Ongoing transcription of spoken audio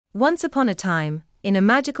Once upon a time, in a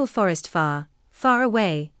magical forest far, far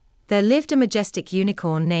away, there lived a majestic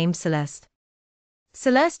unicorn named Celeste.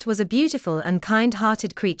 Celeste was a beautiful and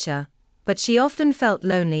kind-hearted creature, but she often felt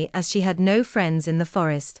lonely as she had no friends in the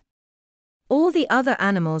forest. All the other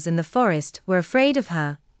animals in the forest were afraid of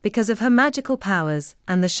her, because of her magical powers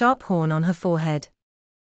and the sharp horn on her forehead.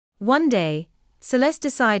 One day, Celeste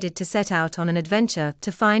decided to set out on an adventure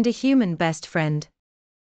to find a human best friend.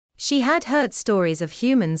 She had heard stories of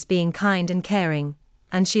humans being kind and caring,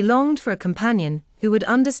 and she longed for a companion who would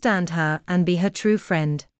understand her and be her true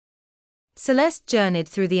friend. Celeste journeyed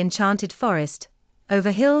through the enchanted forest,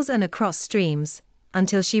 over hills and across streams,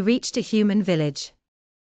 until she reached a human village.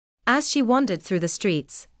 As she wandered through the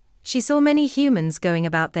streets, she saw many humans going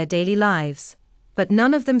about their daily lives, but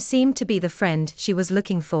none of them seemed to be the friend she was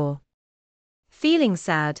looking for. Feeling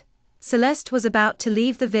sad, Celeste was about to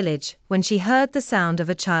leave the village when she heard the sound of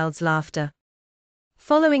a child's laughter.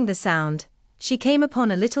 Following the sound, she came upon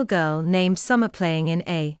a little girl named Summer playing in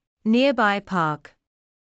a nearby park.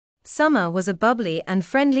 Summer was a bubbly and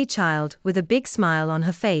friendly child with a big smile on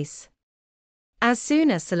her face. As soon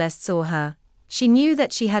as Celeste saw her, she knew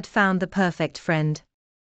that she had found the perfect friend.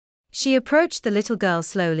 She approached the little girl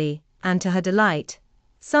slowly, and to her delight,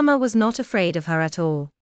 Summer was not afraid of her at all.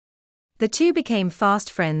 The two became fast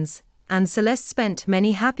friends, and Celeste spent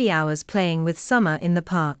many happy hours playing with Summer in the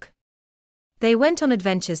park. They went on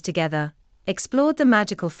adventures together, explored the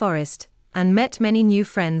magical forest, and met many new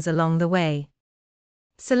friends along the way.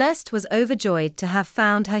 Celeste was overjoyed to have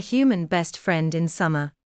found her human best friend in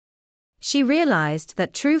Summer. She realized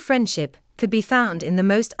that true friendship could be found in the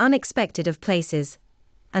most unexpected of places,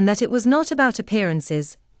 and that it was not about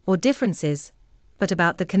appearances or differences, but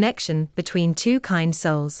about the connection between two kind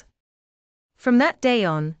souls. From that day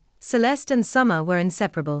on, Celeste and Summer were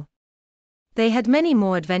inseparable. They had many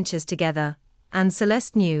more adventures together, and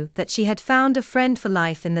Celeste knew that she had found a friend for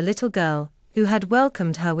life in the little girl who had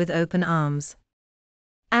welcomed her with open arms.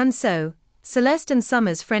 And so, Celeste and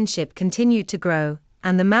Summer's friendship continued to grow,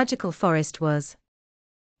 and the magical forest was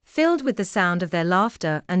filled with the sound of their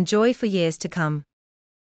laughter and joy for years to come.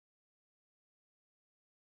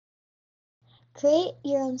 Create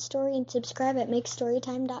your own story and subscribe at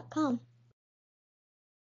makestorytime.com.